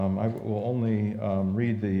I will only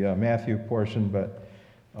read the Matthew portion, but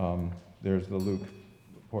there's the Luke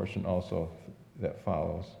portion also that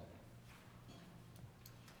follows.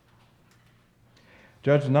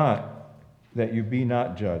 Judge not, that you be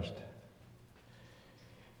not judged.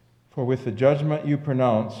 For with the judgment you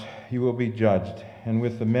pronounce, you will be judged, and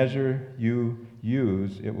with the measure you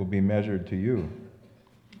use, it will be measured to you.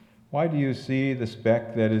 Why do you see the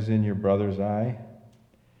speck that is in your brother's eye,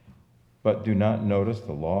 but do not notice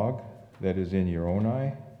the log that is in your own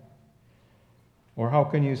eye? Or how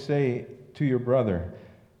can you say to your brother,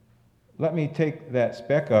 let me take that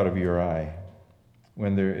speck out of your eye,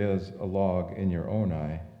 when there is a log in your own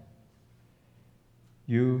eye?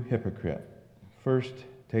 You hypocrite, first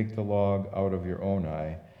take the log out of your own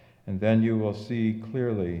eye, and then you will see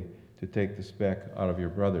clearly to take the speck out of your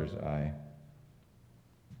brother's eye.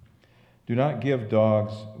 Do not give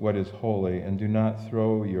dogs what is holy, and do not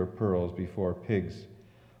throw your pearls before pigs,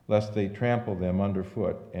 lest they trample them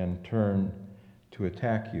underfoot and turn to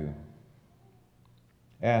attack you.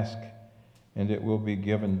 Ask, and it will be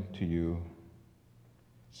given to you.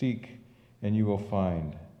 Seek, and you will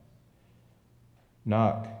find.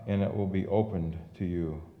 Knock, and it will be opened to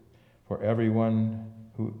you. For everyone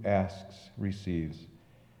who asks receives,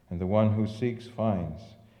 and the one who seeks finds,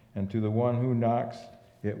 and to the one who knocks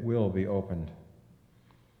it will be opened.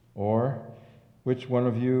 Or, which one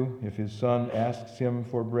of you, if his son asks him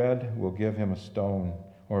for bread, will give him a stone?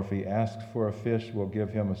 Or if he asks for a fish, will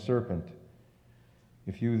give him a serpent?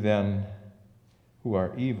 If you then, who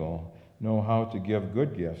are evil, know how to give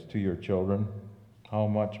good gifts to your children, how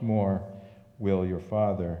much more will your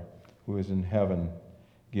Father, who is in heaven,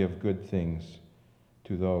 give good things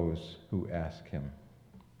to those who ask him?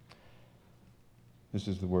 This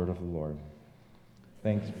is the word of the Lord.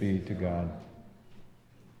 Thanks be to God.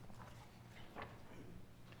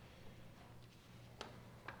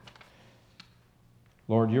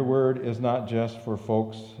 Lord, your word is not just for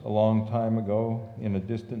folks a long time ago in a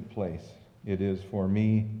distant place. It is for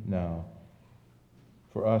me now,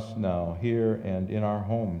 for us now, here and in our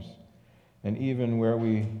homes, and even where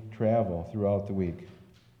we travel throughout the week.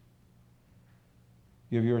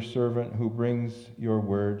 Give your servant who brings your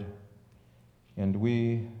word, and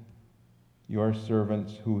we, your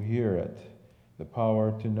servants who hear it, the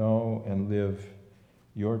power to know and live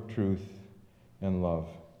your truth and love.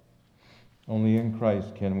 Only in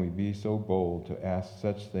Christ can we be so bold to ask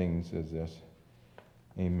such things as this.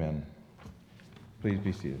 Amen. Please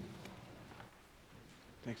be seated.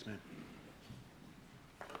 Thanks, man.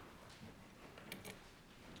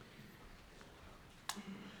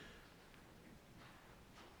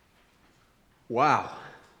 Wow.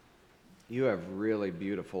 You have really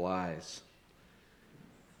beautiful eyes.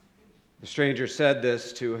 The stranger said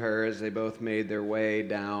this to her as they both made their way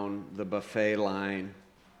down the buffet line.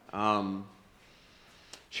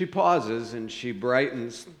 She pauses and she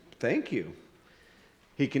brightens. Thank you.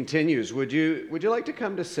 He continues, would you like to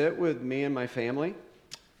come to sit with me and my family?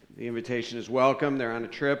 The invitation is welcome. They're on a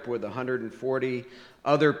trip with 140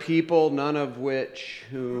 other people, none of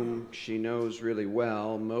whom she knows really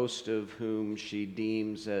well, most of whom she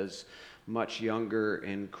deems as much younger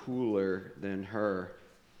and cooler than her.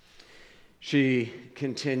 She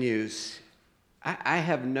continues, I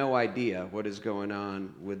have no idea what is going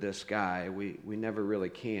on with this guy. We never really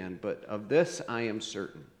can, but of this I am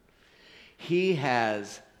certain. He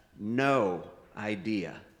has no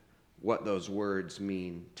idea what those words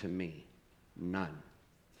mean to me. None.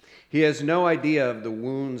 He has no idea of the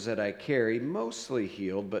wounds that I carry, mostly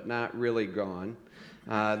healed but not really gone,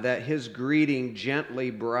 that his greeting gently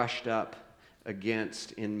brushed up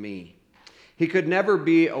against in me. He could never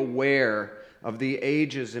be aware of the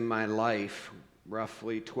ages in my life,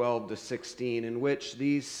 roughly 12 to 16, in which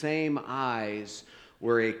these same eyes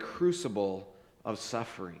were a crucible of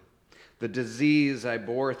suffering. The disease I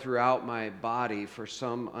bore throughout my body for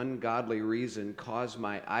some ungodly reason caused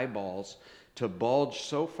my eyeballs to bulge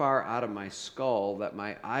so far out of my skull that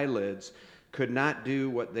my eyelids could not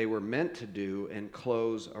do what they were meant to do and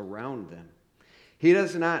close around them. He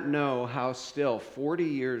does not know how still 40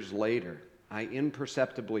 years later I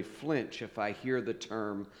imperceptibly flinch if I hear the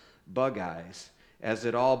term bug eyes, as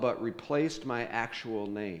it all but replaced my actual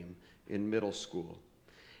name in middle school.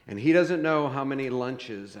 And he doesn't know how many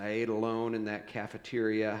lunches I ate alone in that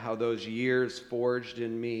cafeteria, how those years forged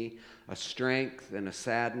in me a strength and a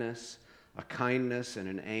sadness, a kindness and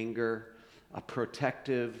an anger, a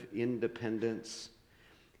protective independence.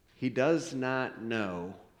 He does not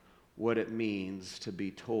know what it means to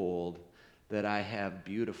be told that I have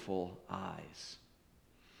beautiful eyes.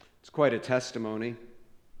 It's quite a testimony.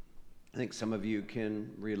 I think some of you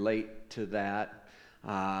can relate to that.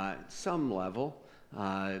 some level.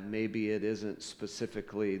 Maybe it isn't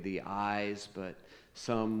specifically the eyes, but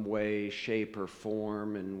some way, shape, or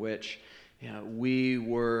form in which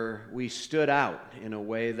we stood out in a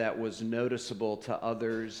way that was noticeable to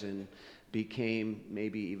others and became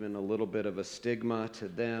maybe even a little bit of a stigma to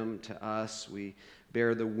them, to us. We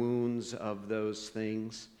bear the wounds of those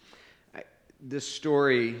things. This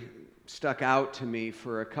story stuck out to me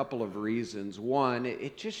for a couple of reasons. One,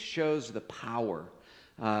 it just shows the power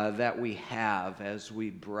that we have as we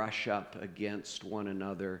brush up against one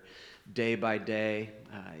another day by day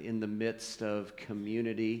in the midst of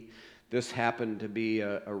community. This happened to be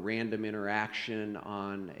a random interaction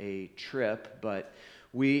on a trip, but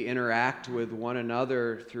we interact with one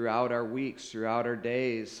another throughout our weeks, throughout our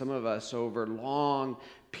days, some of us over long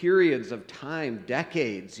periods of time,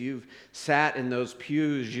 decades. You've sat in those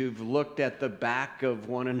pews, you've looked at the back of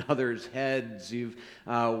one another's heads, you've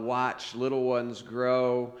watched little ones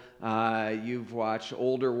grow, you've watched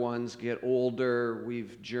older ones get older.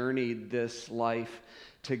 We've journeyed this life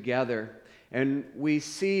together. And we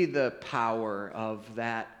see the power of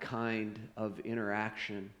that kind of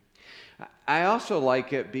interaction. I also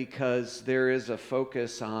like it because there is a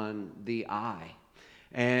focus on the eye.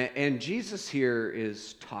 And Jesus here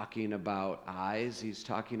is talking about eyes. He's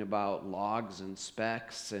talking about logs and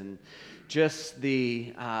specks and just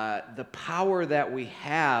the power that we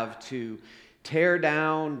have to tear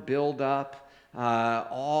down, build up,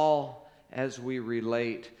 all as we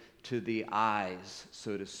relate to the eyes,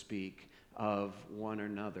 so to speak, of one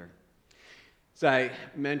another. As I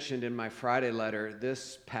mentioned in my Friday letter,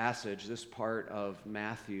 this passage, this part of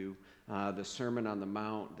Matthew, the Sermon on the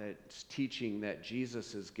Mount, that's teaching that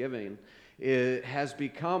Jesus is giving, it has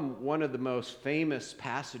become one of the most famous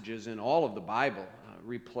passages in all of the Bible,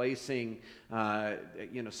 replacing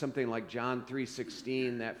something like John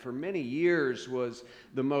 3:16 that for many years was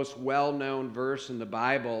the most well-known verse in the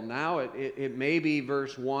Bible. Now it may be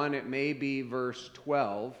verse 1, it may be verse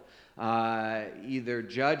 12. Either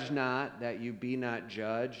judge not that you be not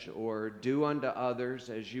judged, or do unto others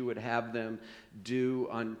as you would have them do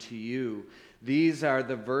unto you. These are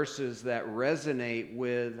the verses that resonate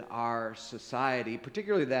with our society,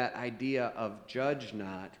 particularly that idea of judge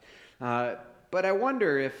not. But I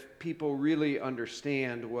wonder if people really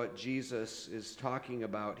understand what Jesus is talking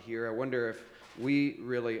about here. I wonder if we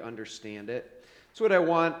really understand it. That's what I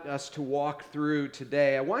want us to walk through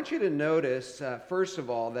today. I want you to notice, first of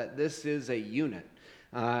all, that this is a unit.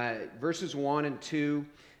 Verses 1 and 2,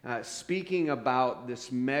 speaking about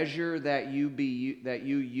this measure that you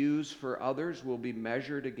use for others will be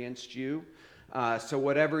measured against you. So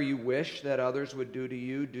whatever you wish that others would do to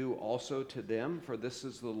you, do also to them, for this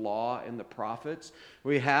is the law and the prophets.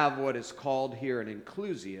 We have what is called here an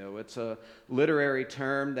inclusio. It's a literary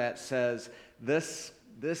term that says this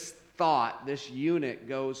thought, this unit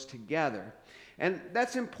goes together. And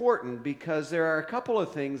that's important because there are a couple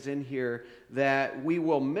of things in here that we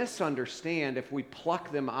will misunderstand if we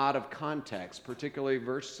pluck them out of context, particularly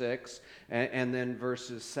verse 6 and then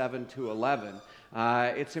verses 7 to 11.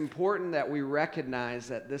 It's important that we recognize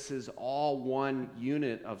that this is all one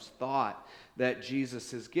unit of thought that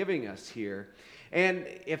Jesus is giving us here. And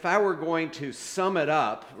if I were going to sum it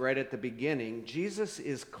up right at the beginning, Jesus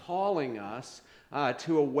is calling us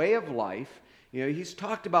to a way of life. He's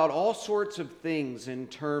talked about all sorts of things in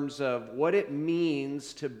terms of what it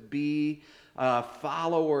means to be a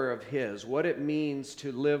follower of His, what it means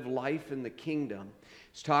to live life in the kingdom.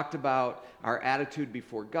 He's talked about our attitude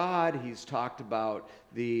before God. He's talked about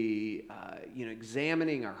the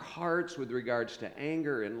examining our hearts with regards to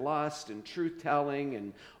anger and lust and truth-telling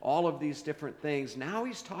and all of these different things. Now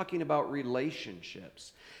he's talking about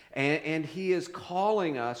relationships. And he is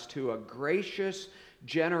calling us to a gracious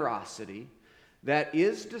generosity that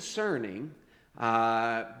is discerning,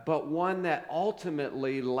 but one that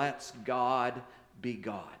ultimately lets God be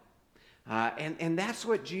God. And that's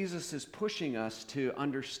what Jesus is pushing us to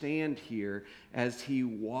understand here as he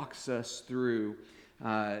walks us through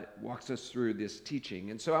this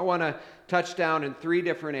teaching. And so I want to touch down in three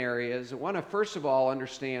different areas. I want to first of all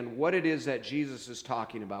understand what it is that Jesus is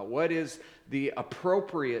talking about. What is the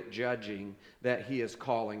appropriate judging that he is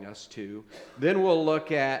calling us to? Then we'll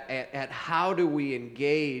look at how do we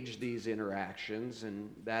engage these interactions,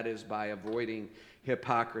 and that is by avoiding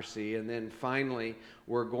hypocrisy. And then finally,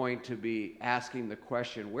 we're going to be asking the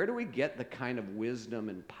question, where do we get the kind of wisdom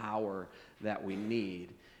and power that we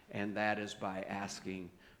need? And that is by asking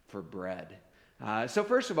for bread. So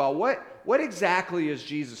first of all, what exactly is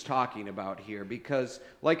Jesus talking about here? Because,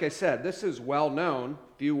 like I said, this is well known.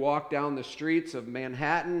 If you walk down the streets of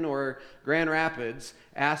Manhattan or Grand Rapids,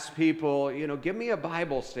 ask people, give me a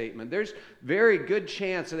Bible statement. There's very good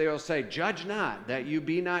chance that they will say, "Judge not, that you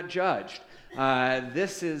be not judged."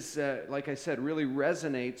 This is, like I said, really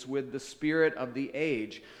resonates with the spirit of the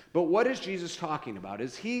age. But what is Jesus talking about?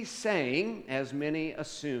 Is he saying, as many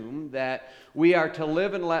assume, that we are to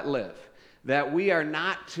live and let live? That we are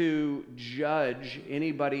not to judge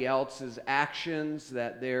anybody else's actions,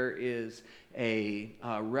 that there is a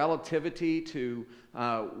relativity to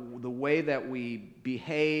the way that we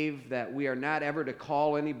behave, that we are not ever to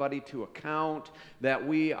call anybody to account, that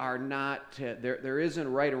we are not, there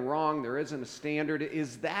isn't right or wrong, there isn't a standard.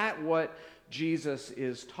 Is that what Jesus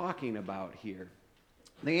is talking about here?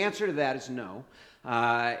 The answer to that is no.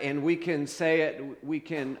 And we can say it, we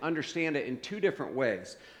can understand it in two different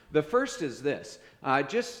ways. The first is this,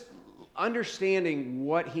 just understanding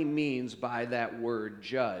what he means by that word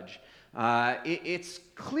judge. It's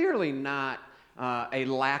clearly not a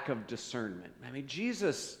lack of discernment. I mean,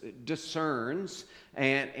 Jesus discerns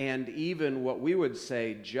and even what we would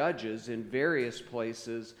say judges in various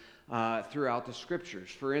places throughout the scriptures.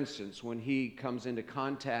 For instance, when he comes into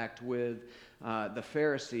contact with the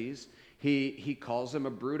Pharisees, he calls them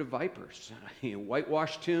a brood of vipers,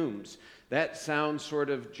 whitewashed tombs. That sounds sort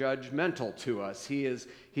of judgmental to us. He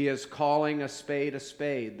is calling a spade a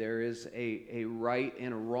spade. There is a right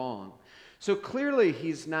and a wrong. So clearly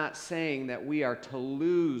he's not saying that we are to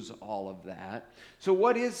lose all of that. So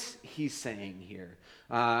what is he saying here?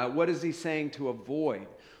 What is he saying to avoid?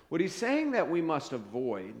 What he's saying that we must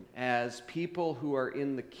avoid as people who are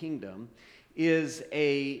in the kingdom is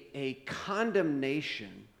a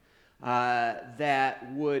condemnation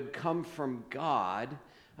that would come from God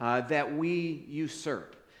that we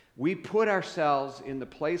usurp. We put ourselves in the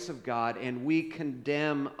place of God and we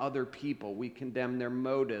condemn other people. We condemn their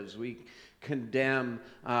motives. We condemn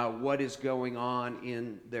what is going on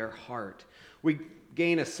in their heart. We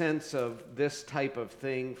gain a sense of this type of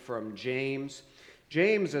thing from James.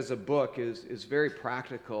 James as a book is very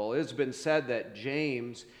practical. It has been said that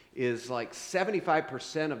James is like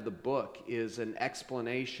 75% of the book is an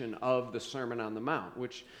explanation of the Sermon on the Mount,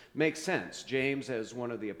 which makes sense. James, as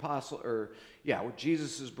one of the apostles,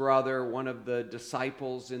 Jesus' brother, one of the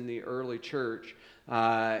disciples in the early church,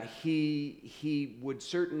 he would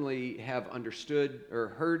certainly have understood or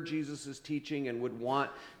heard Jesus' teaching and would want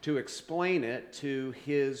to explain it to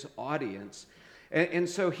his audience. And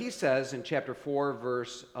so he says in chapter 4,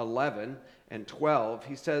 verse 11 and 12,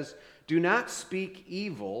 he says, "Do not speak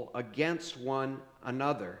evil against one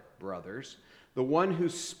another, brothers. The one who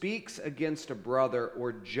speaks against a brother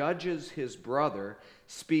or judges his brother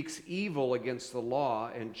speaks evil against the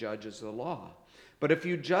law and judges the law. But if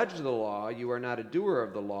you judge the law, you are not a doer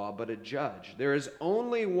of the law, but a judge. There is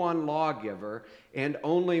only one lawgiver and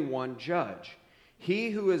only one judge, he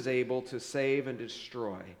who is able to save and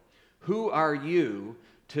destroy. Who are you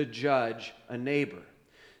to judge a neighbor?"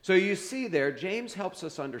 So you see there, James helps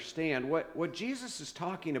us understand what Jesus is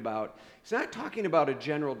talking about. He's not talking about a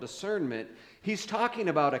general discernment. He's talking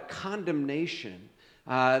about a condemnation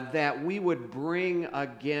that we would bring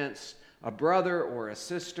against a brother or a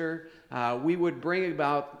sister. We would bring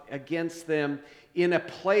about against them in the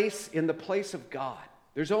place of God.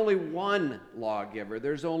 There's only one lawgiver.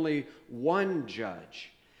 There's only one judge.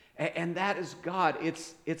 And that is God.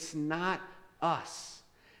 It's not us.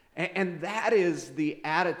 And that is the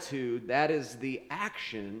attitude, that is the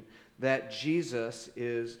action that Jesus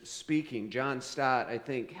is speaking. John Stott, I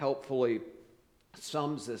think, helpfully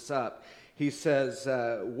sums this up. He says,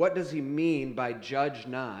 what does he mean by judge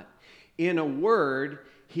not? In a word,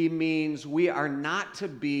 he means we are not to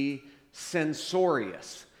be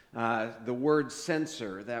censorious. The word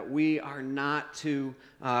censor, that we are not to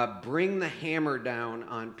bring the hammer down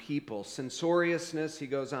on people. Censoriousness, he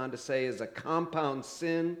goes on to say, is a compound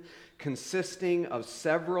sin consisting of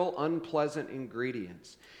several unpleasant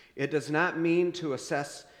ingredients. It does not mean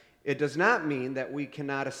that we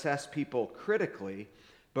cannot assess people critically,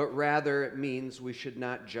 but rather it means we should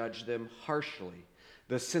not judge them harshly.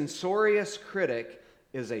 The censorious critic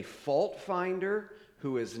is a fault finder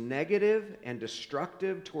who is negative and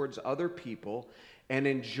destructive towards other people and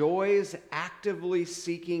enjoys actively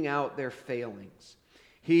seeking out their failings.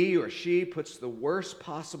 He or she puts the worst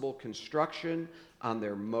possible construction on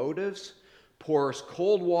their motives, pours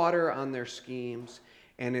cold water on their schemes,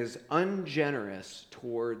 and is ungenerous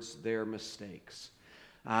towards their mistakes.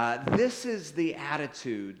 This is the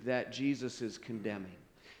attitude that Jesus is condemning.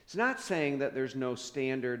 It's not saying that there's no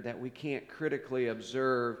standard, that we can't critically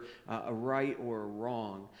observe a right or a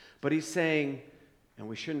wrong. But he's saying, and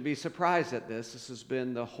we shouldn't be surprised at this has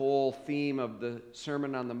been the whole theme of the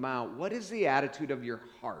Sermon on the Mount. What is the attitude of your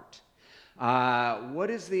heart? What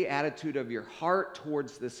is the attitude of your heart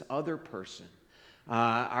towards this other person?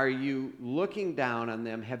 Are you looking down on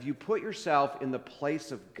them? Have you put yourself in the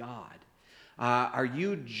place of God? Are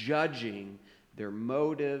you judging their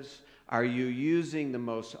motives? Are you using the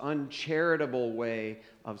most uncharitable way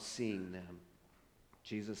of seeing them?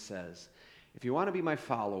 Jesus says, if you want to be my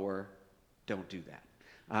follower, don't do that.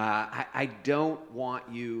 I don't want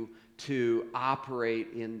you to operate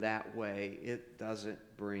in that way. It doesn't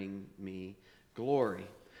bring me glory.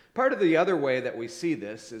 Part of the other way that we see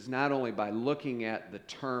this is not only by looking at the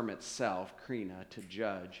term itself, krina, to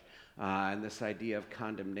judge, and this idea of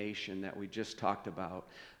condemnation that we just talked about,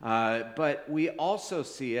 but we also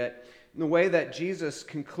see it in the way that Jesus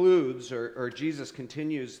concludes, or Jesus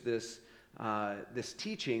continues this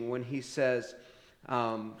teaching when he says,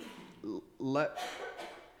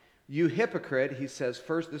 you hypocrite, he says,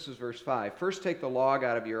 first, this is verse 5, first take the log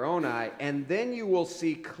out of your own eye, and then you will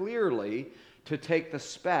see clearly to take the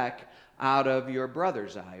speck out of your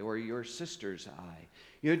brother's eye or your sister's eye.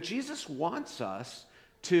 You know, Jesus wants us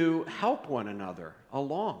to help one another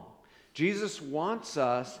along. Jesus wants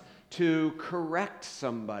us to correct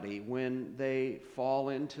somebody when they fall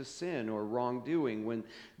into sin or wrongdoing, when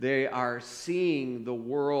they are seeing the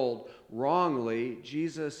world wrongly.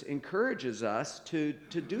 Jesus encourages us to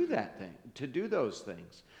do that thing, to do those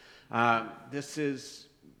things. This is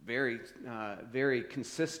very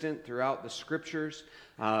consistent throughout the Scriptures.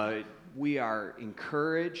 We are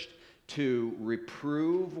encouraged to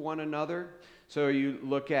reprove one another. So you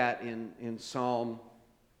look at in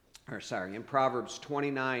Proverbs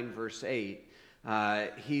 29, verse 8,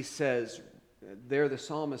 he says, there the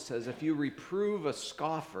psalmist says, if you reprove a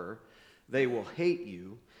scoffer, they will hate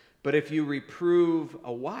you. But if you reprove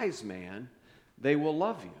a wise man, they will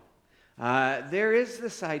love you. There is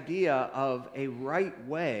this idea of a right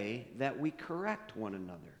way that we correct one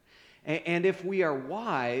another. And if we are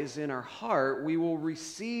wise in our heart, we will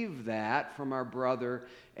receive that from our brother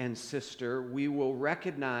and sister. We will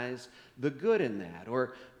recognize the good in that.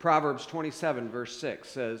 Or Proverbs 27, verse 6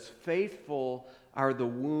 says, faithful are the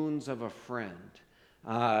wounds of a friend.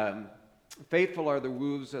 Faithful are the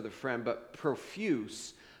wounds of the friend, but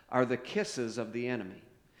profuse are the kisses of the enemy.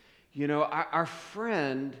 You know, our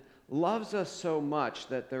friend loves us so much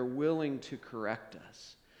that they're willing to correct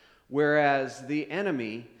us. Whereas the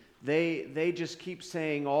enemy, they just keep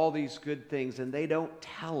saying all these good things, and they don't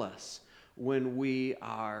tell us when we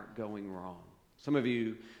are going wrong. Some of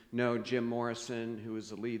you know Jim Morrison, who is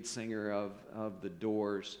the lead singer of The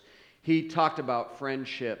Doors. He talked about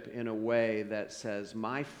friendship in a way that says,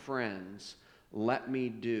 my friends let me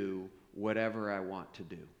do whatever I want to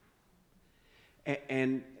do.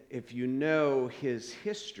 And if you know his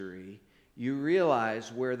history, you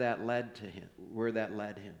realize where that led him.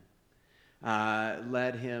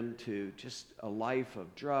 Led him to just a life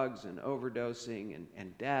of drugs and overdosing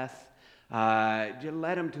and death.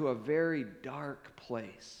 Led him to a very dark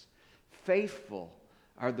place. Faithful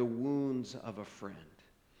are the wounds of a friend.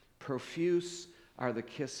 Profuse are the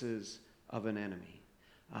kisses of an enemy.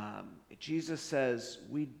 Jesus says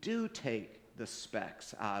we do take the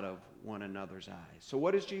specks out of one another's eyes. So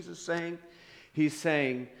what is Jesus saying? He's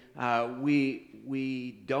saying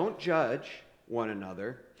we don't judge one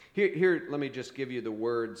another. Here, let me just give you the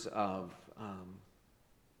words of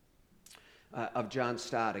John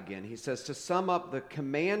Stott again. He says, to sum up, the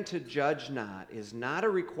command to judge not is not a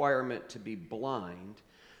requirement to be blind,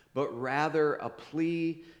 but rather a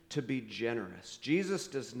plea to be generous. Jesus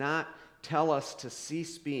does not tell us to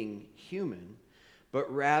cease being human,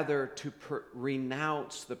 but rather to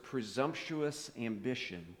renounce the presumptuous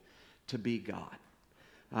ambition to be God,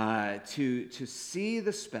 to see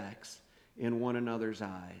the specks in one another's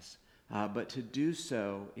eyes, but to do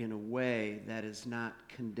so in a way that is not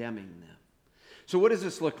condemning them. So what does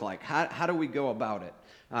this look like? How do we go about it?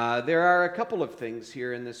 There are a couple of things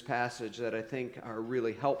here in this passage that I think are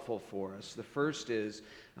really helpful for us. The first is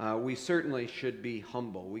we certainly should be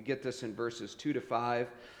humble. We get this in verses 2 to 5.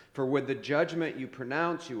 For with the judgment you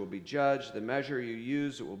pronounce, you will be judged. The measure you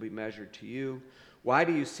use, it will be measured to you. Why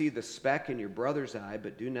do you see the speck in your brother's eye,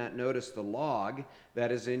 but do not notice the log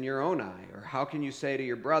that is in your own eye? Or how can you say to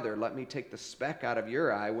your brother, let me take the speck out of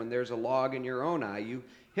your eye when there's a log in your own eye? You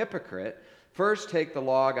hypocrite. First take the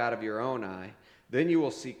log out of your own eye, then you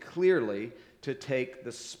will see clearly to take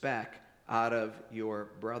the speck out of your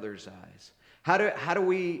brother's eyes. How do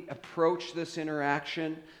we approach this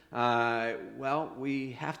interaction? Well,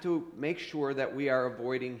 we have to make sure that we are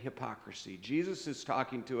avoiding hypocrisy. Jesus is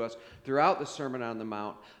talking to us throughout the Sermon on the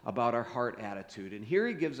Mount about our heart attitude. And here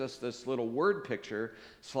he gives us this little word picture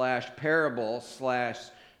 / parable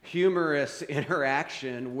 / humorous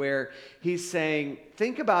interaction where he's saying,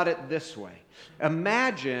 think about it this way.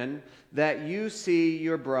 Imagine that you see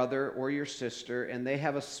your brother or your sister and they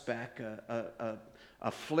have a speck,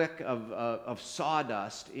 a flick of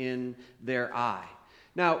sawdust in their eye.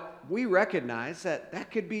 Now, we recognize that that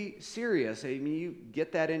could be serious. I mean, you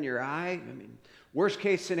get that in your eye. I mean, worst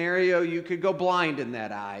case scenario, you could go blind in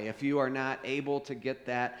that eye if you are not able to get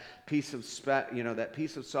that piece of that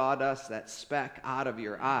piece of sawdust, that speck out of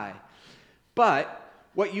your eye. But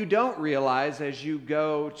what you don't realize as you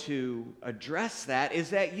go to address that is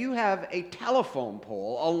that you have a telephone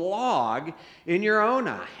pole, a log in your own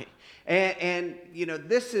eye. And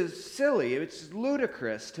this is silly. It's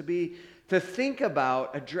ludicrous to think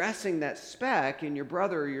about addressing that speck in your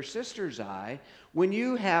brother or your sister's eye when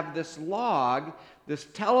you have this log, this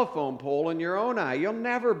telephone pole in your own eye. You'll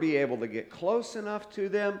never be able to get close enough to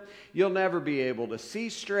them. You'll never be able to see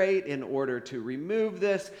straight in order to remove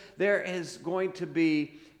this. There is going to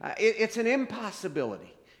be, it's an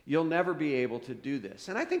impossibility. You'll never be able to do this.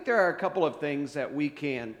 And I think there are a couple of things that we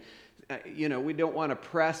can we don't want to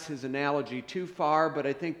press his analogy too far, but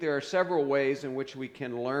I think there are several ways in which we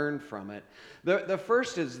can learn from it. The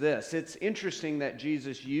first is this. It's interesting that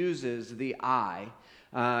Jesus uses the eye.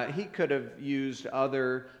 He could have used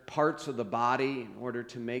other parts of the body in order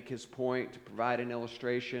to make his point, to provide an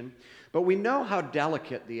illustration. But we know how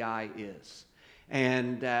delicate the eye is.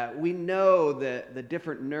 And we know that the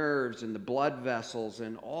different nerves and the blood vessels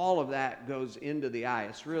and all of that goes into the eye.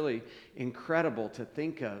 It's really incredible to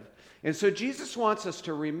think of. And so Jesus wants us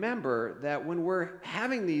to remember that when we're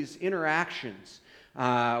having these interactions,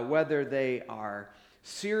 whether they are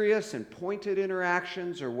serious and pointed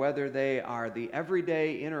interactions or whether they are the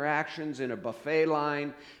everyday interactions in a buffet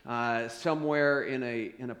line somewhere in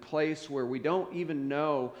a place where we don't even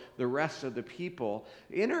know the rest of the people,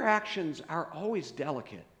 interactions are always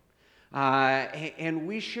delicate. And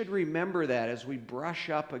we should remember that as we brush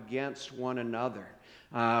up against one another.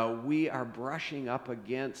 We are brushing up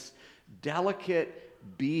against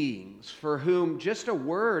delicate beings for whom just a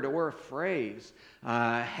word or a phrase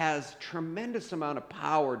has tremendous amount of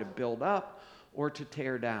power to build up or to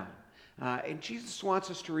tear down. And Jesus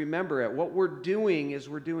wants us to remember it. What we're doing is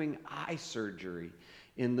we're doing eye surgery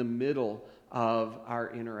in the middle of our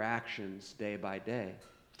interactions day by day.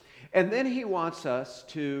 And then he wants us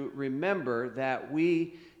to remember that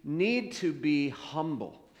we need to be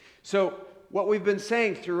humble. So what we've been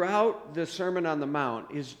saying throughout the Sermon on the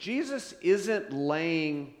Mount is Jesus is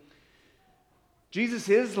laying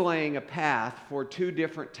a path for two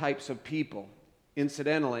different types of people.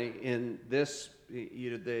 Incidentally, in this,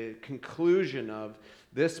 the conclusion of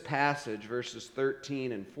this passage, verses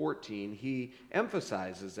 13 and 14, he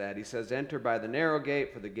emphasizes that. He says, "Enter by the narrow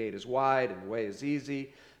gate, for the gate is wide and the way is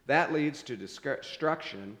easy. That leads to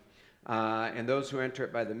destruction, and those who enter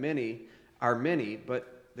it by the many are many,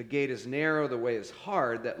 but the gate is narrow, the way is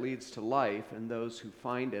hard, that leads to life, and those who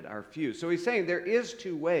find it are few." So he's saying there is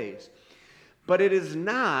two ways, but it is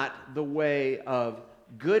not the way of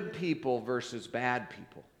good people versus bad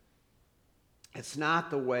people. It's not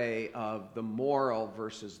the way of the moral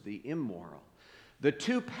versus the immoral. The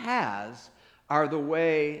two paths are the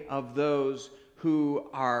way of those who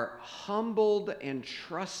are humbled and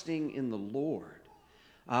trusting in the Lord,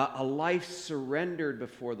 a life surrendered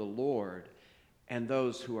before the Lord, and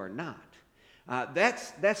those who are not.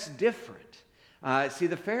 That's different. See,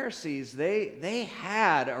 the Pharisees, they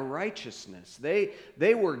had a righteousness.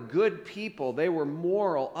 They were good people. They were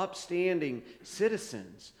moral, upstanding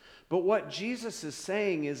citizens. But what Jesus is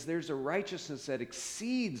saying is there's a righteousness that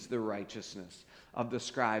exceeds the righteousness of the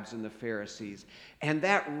scribes and the Pharisees. And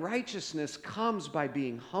that righteousness comes by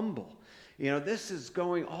being humble. This is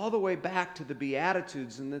going all the way back to the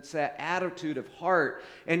Beatitudes, and it's that attitude of heart.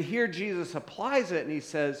 And here Jesus applies it, and he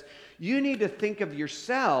says, you need to think of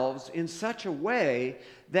yourselves in such a way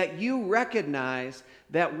that you recognize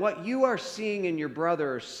that what you are seeing in your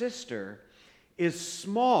brother or sister is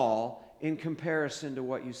small in comparison to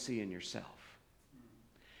what you see in yourself.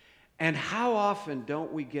 And how often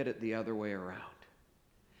don't we get it the other way around?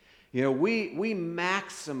 We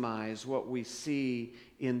maximize what we see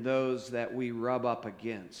in those that we rub up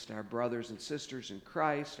against, our brothers and sisters in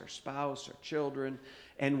Christ, our spouse, our children,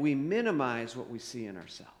 and we minimize what we see in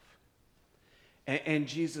ourselves. And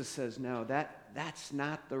Jesus says, no, that's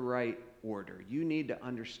not the right order. You need to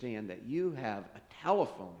understand that you have a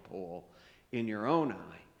telephone pole in your own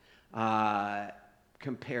eye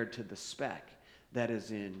compared to the speck that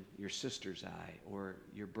is in your sister's eye or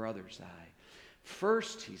your brother's eye.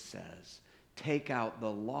 First, he says, take out the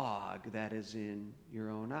log that is in your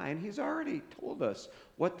own eye. And he's already told us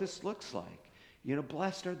what this looks like.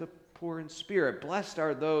 Blessed are the poor in spirit. Blessed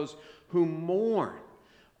are those who mourn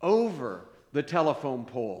over the telephone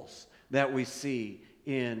poles that we see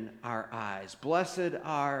in our eyes. Blessed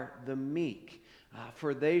are the meek,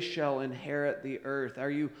 for they shall inherit the earth. Are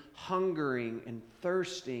you hungering and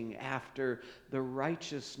thirsting after the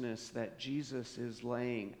righteousness that Jesus is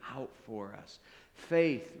laying out for us?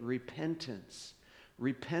 Faith, repentance,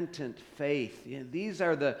 repentant faith. These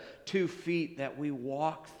are the 2 feet that we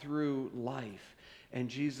walk through life. And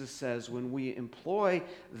Jesus says when we employ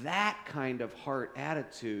that kind of heart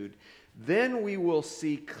attitude, then we will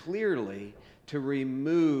see clearly to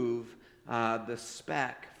remove the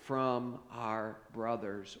speck from our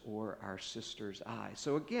brother's or our sister's eye.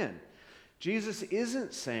 So again, Jesus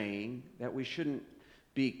isn't saying that we shouldn't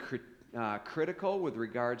be critical with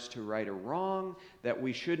regards to right or wrong, that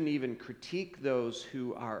we shouldn't even critique those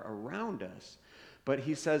who are around us. But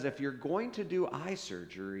he says if you're going to do eye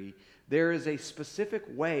surgery, there is a specific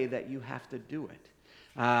way that you have to do it.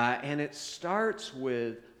 And it starts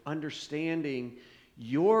with understanding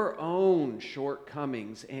your own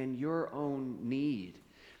shortcomings and your own need.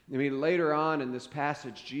 I mean, later on in this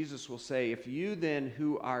passage, Jesus will say, if you then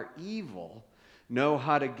who are evil know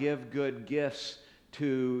how to give good gifts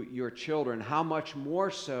to your children, how much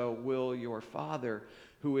more so will your Father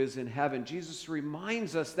who is in heaven? Jesus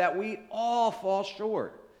reminds us that we all fall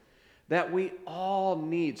short, that we all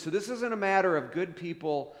need. So this isn't a matter of good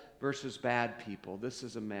people versus bad people. This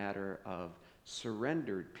is a matter of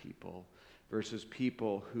surrendered people versus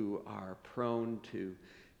people who are prone to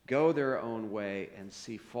go their own way and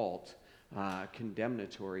see fault,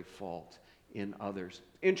 condemnatory fault in others.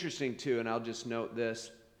 Interesting too, and I'll just note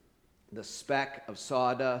this, the speck of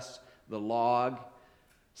sawdust, the log,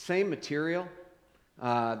 same material.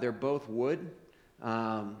 They're both wood.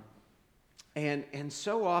 And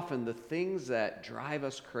so often the things that drive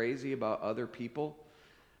us crazy about other people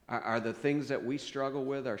are the things that we struggle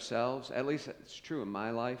with ourselves. At least it's true in my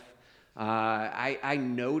life. I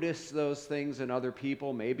notice those things in other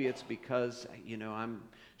people. Maybe it's because, I'm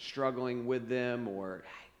struggling with them, or,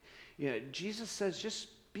 Jesus says, just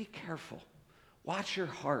be careful. Watch your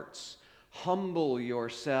hearts. Humble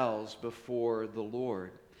yourselves before the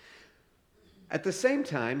Lord. At the same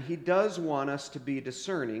time, he does want us to be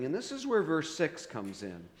discerning, and this is where verse 6 comes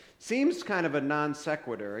in. Seems kind of a non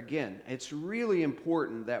sequitur. Again, it's really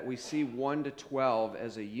important that we see 1 to 12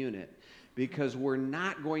 as a unit, because we're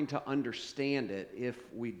not going to understand it if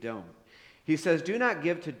we don't. He says, do not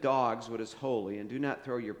give to dogs what is holy, and do not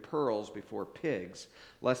throw your pearls before pigs,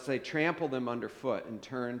 lest they trample them underfoot and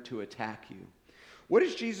turn to attack you. What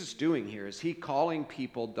is Jesus doing here? Is he calling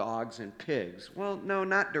people dogs and pigs? Well, no,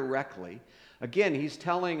 not directly. Again, he's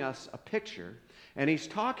telling us a picture, and he's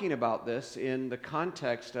talking about this in the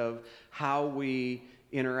context of how we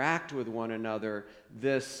interact with one another,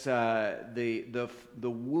 the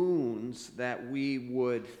wounds that we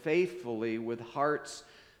would faithfully, with hearts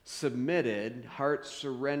submitted, hearts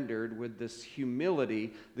surrendered, with this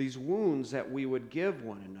humility, these wounds that we would give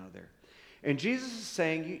one another. And Jesus is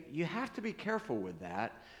saying you have to be careful with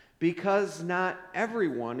that, because not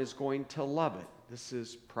everyone is going to love it. This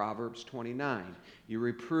is Proverbs 29. You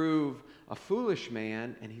reprove a foolish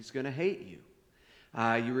man, and he's going to hate you.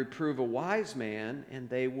 You reprove a wise man, and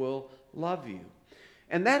they will love you.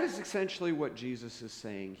 And that is essentially what Jesus is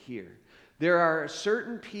saying here. There are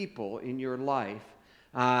certain people in your life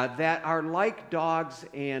that are like dogs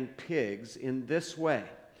and pigs in this way.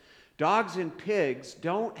 Dogs and pigs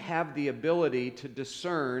don't have the ability to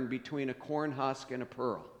discern between a corn husk and a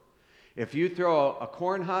pearl. If you throw a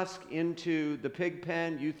corn husk into the pig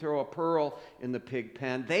pen, you throw a pearl in the pig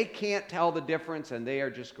pen, they can't tell the difference, and they are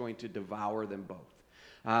just going to devour them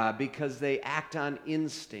both. Because they act on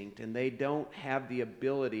instinct and they don't have the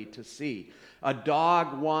ability to see. A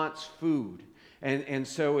dog wants food. And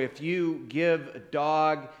so if you give a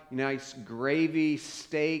dog nice gravy,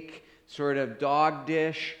 steak, sort of dog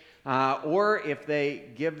dish, or if they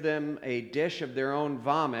give them a dish of their own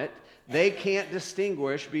vomit, they can't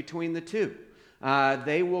distinguish between the two.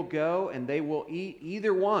 They will go and they will eat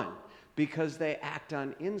either one, because they act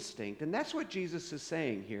on instinct. And that's what Jesus is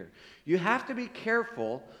saying here. You have to be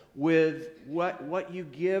careful with what you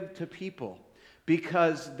give to people,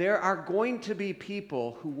 because there are going to be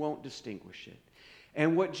people who won't distinguish it.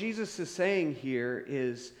 And what Jesus is saying here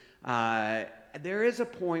is there is a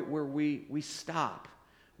point where we stop.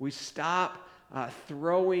 We stop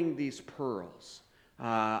throwing these pearls,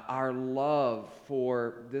 our love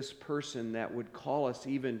for this person that would call us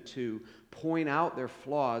even to point out their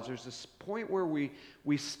flaws, there's this point where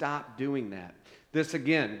we stop doing that. This,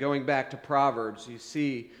 again, going back to Proverbs, you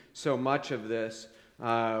see so much of this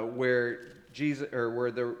where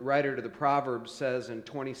the writer to the Proverbs says in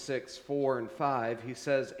 26:4-5, he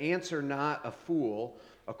says, "Answer not a fool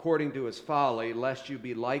according to his folly, lest you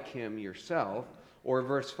be like him yourself." Or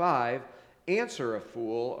verse 5, "Answer a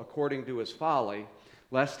fool according to his folly,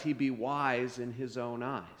 lest he be wise in his own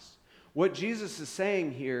eyes." What Jesus is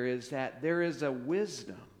saying here is that there is a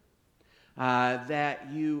wisdom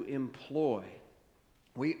that you employ.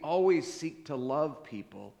 We always seek to love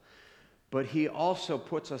people, but he also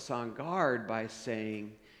puts us on guard by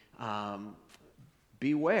saying,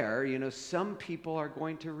 beware, some people are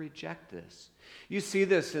going to reject this. You see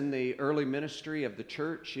this in the early ministry of the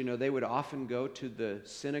church. They would often go to the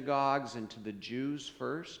synagogues and to the Jews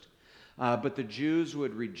first, but the Jews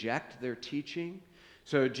would reject their teaching.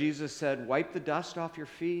 So Jesus said, wipe the dust off your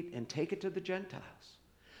feet and take it to the Gentiles.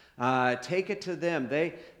 Take it to them.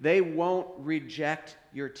 They won't reject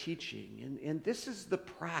your teaching. And this is the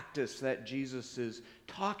practice that Jesus is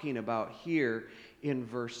talking about here in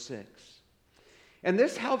verse 6. And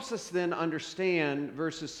this helps us then understand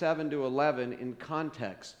verses 7-11 in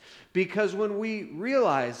context. Because when we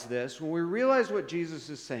realize this, when we realize what Jesus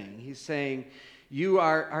is saying, he's saying, you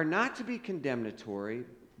are not to be condemnatory,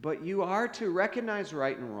 but you are to recognize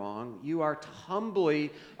right and wrong. You are to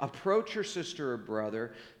humbly approach your sister or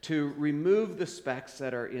brother to remove the specks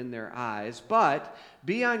that are in their eyes. But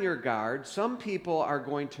be on your guard. Some people are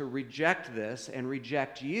going to reject this and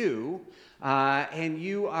reject you, and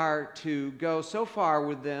you are to go so far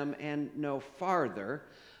with them and no farther.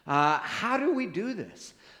 How do we do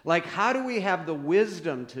this? How do we have the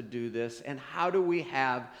wisdom to do this, and how do we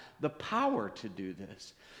have the power to do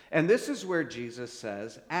this? And this is where Jesus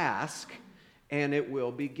says, ask, and it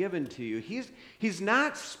will be given to you. He's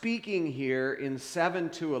not speaking here in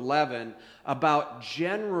 7-11 about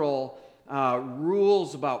general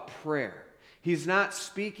rules about prayer. He's not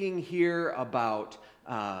speaking here about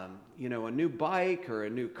a new bike or a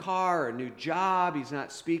new car or a new job. He's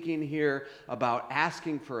not speaking here about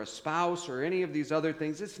asking for a spouse or any of these other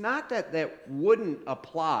things. It's not that wouldn't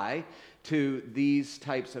apply to these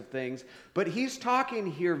types of things, but he's talking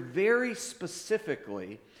here very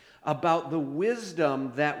specifically about the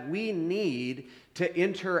wisdom that we need to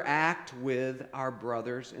interact with our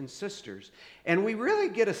brothers and sisters. And we really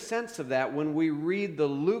get a sense of that when we read the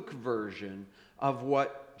Luke version of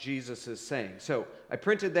what Jesus is saying. So I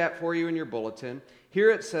printed that for you in your bulletin.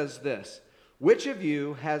 Here it says this: which of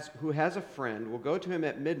you who has a friend will go to him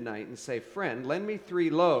at midnight and say, "Friend, lend me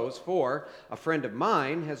 3 loaves, for a friend of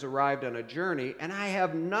mine has arrived on a journey, and I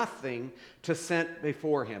have nothing to set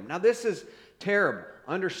before him." Now this is terrible.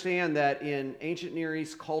 Understand that in ancient Near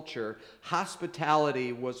East culture,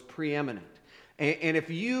 hospitality was preeminent. And if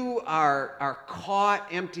you are caught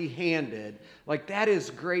empty-handed, that is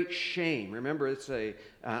great shame. Remember, it's an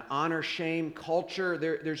honor-shame culture.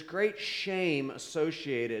 There's great shame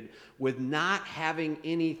associated with not having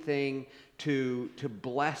anything to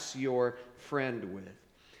bless your friend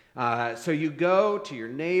with. So you go to your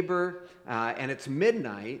neighbor, and it's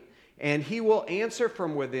midnight, and he will answer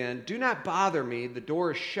from within, "Do not bother me, the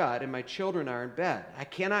door is shut, and my children are in bed. I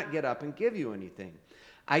cannot get up and give you anything.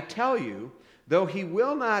 I tell you, though he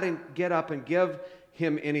will not get up and give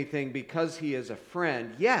him anything because he is a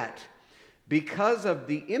friend, yet because of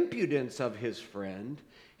the impudence of his friend,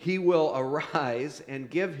 he will arise and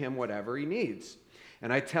give him whatever he needs.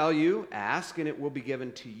 And I tell you, ask and it will be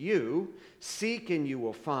given to you, seek and you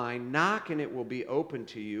will find, knock and it will be opened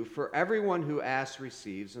to you. For everyone who asks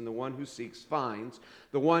receives, and the one who seeks finds,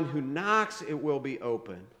 the one who knocks it will be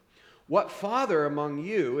opened. What father among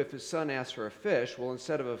you, if his son asks for a fish, will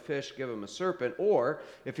instead of a fish give him a serpent? Or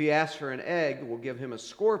if he asks for an egg, will give him a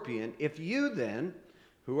scorpion? If you then,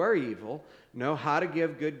 who are evil, know how to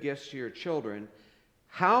give good gifts to your children,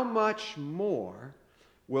 how much more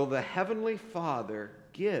will the Heavenly Father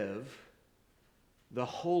give the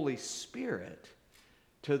Holy Spirit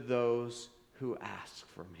to those who ask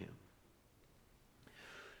from him?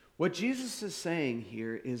 What Jesus is saying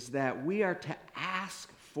here is that we are to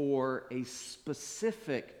ask for a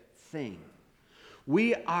specific thing.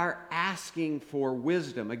 We are asking for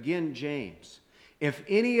wisdom. Again, James, if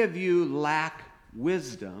any of you lack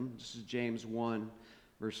wisdom, this is James 1,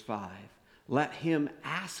 verse 5, let him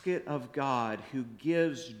ask it of God, who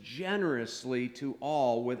gives generously to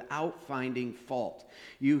all without finding fault.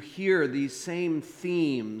 You hear these same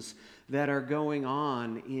themes that are going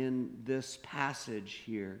on in this passage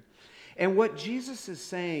here. And what Jesus is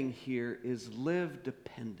saying here is live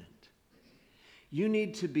dependent. You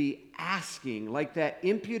need to be asking, like that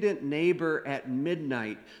impudent neighbor at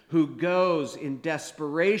midnight who goes in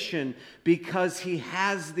desperation because he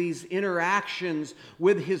has these interactions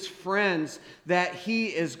with his friends that he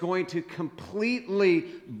is going to completely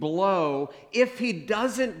blow. If he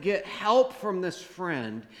doesn't get help from this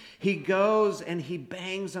friend, he goes and he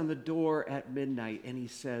bangs on the door at midnight and he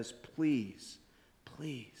says, please,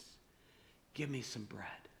 please, give me some bread.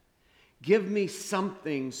 Give me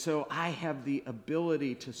something so I have the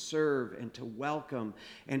ability to serve and to welcome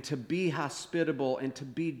and to be hospitable and to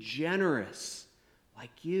be generous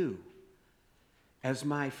like you as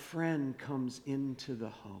my friend comes into the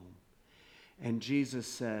home. And Jesus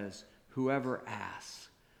says, whoever asks,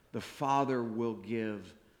 the Father will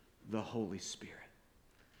give the Holy Spirit.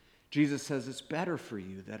 Jesus says, it's better for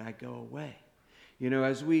you that I go away. You know,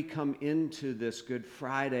 as we come into this Good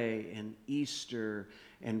Friday and Easter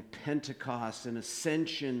and Pentecost and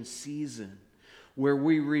Ascension season, where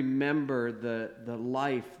we remember the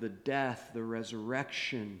life, the death, the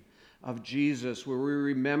resurrection of Jesus, where we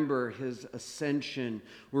remember his ascension,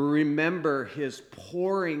 where we remember his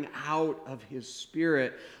pouring out of his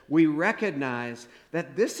Spirit, we recognize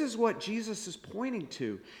that this is what Jesus is pointing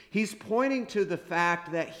to. He's pointing to the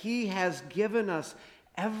fact that he has given us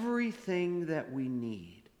everything that we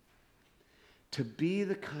need to be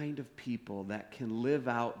the kind of people that can live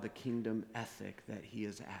out the kingdom ethic that he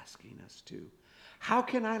is asking us to. How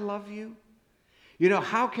can I love you? You know,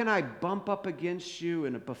 how can I bump up against you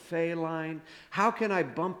in a buffet line? How can I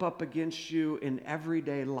bump up against you in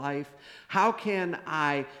everyday life? How can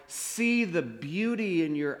I see the beauty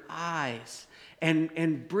in your eyes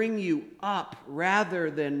and bring you up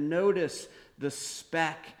rather than notice the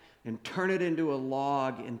speck and turn it into a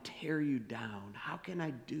log and tear you down? How can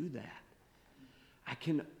I do that? I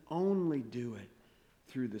can only do it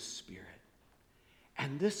through the Spirit.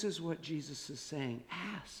 And this is what Jesus is saying.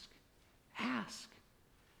 Ask,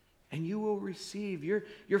 and you will receive.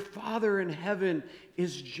 Your Father in heaven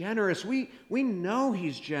is generous. We know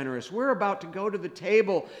he's generous. We're about to go to the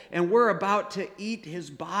table and we're about to eat his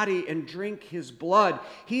body and drink his blood.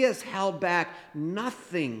 He has held back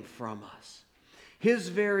nothing from us. His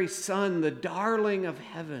very Son, the darling of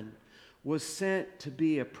heaven, was sent to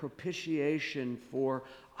be a propitiation for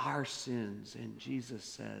our sins. And Jesus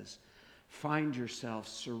says, find yourself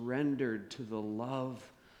surrendered to the love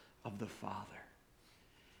of the Father.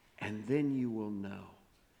 And then you will know.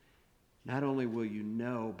 Not only will you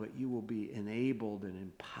know, but you will be enabled and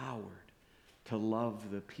empowered to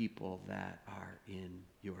love the people that are in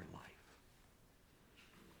your life.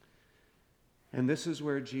 And this is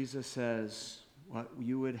where Jesus says, what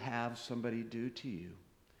you would have somebody do to you,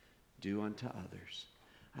 do unto others.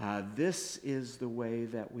 This is the way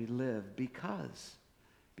that we live because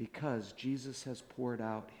Jesus has poured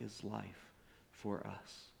out his life for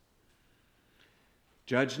us.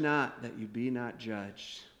 Judge not that you be not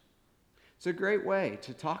judged. It's a great way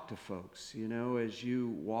to talk to folks. You know, as you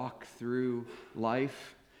walk through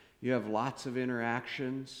life, you have lots of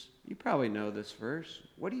interactions. You probably know this verse.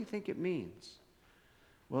 What do you think it means?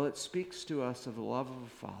 Well, it speaks to us of the love of a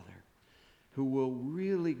Father who will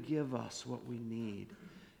really give us what we need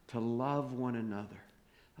to love one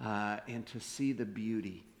another and to see the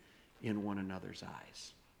beauty in one another's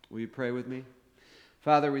eyes. Will you pray with me?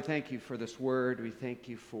 Father, we thank you for this word. We thank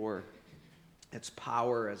you for its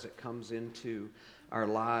power as it comes into our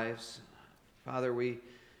lives. Father, we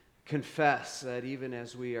confess that even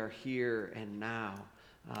as we are here and now,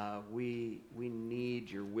 we need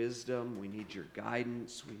your wisdom. We need your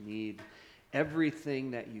guidance. We need everything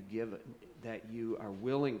that you give, that you are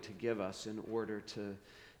willing to give us in order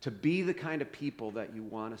to be the kind of people that you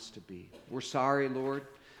want us to be. We're sorry, Lord,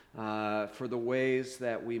 for the ways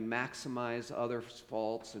that we maximize others'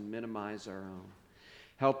 faults and minimize our own.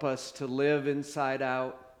 Help us to live inside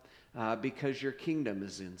out because your kingdom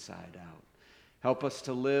is inside out. Help us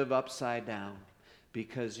to live upside down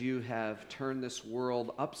because you have turned this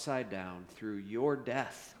world upside down through your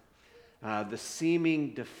death, the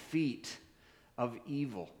seeming defeat of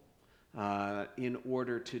evil in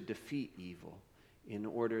order to defeat evil, in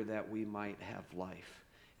order that we might have life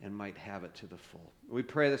and might have it to the full. We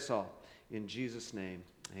pray this all in Jesus' name.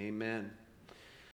 Amen.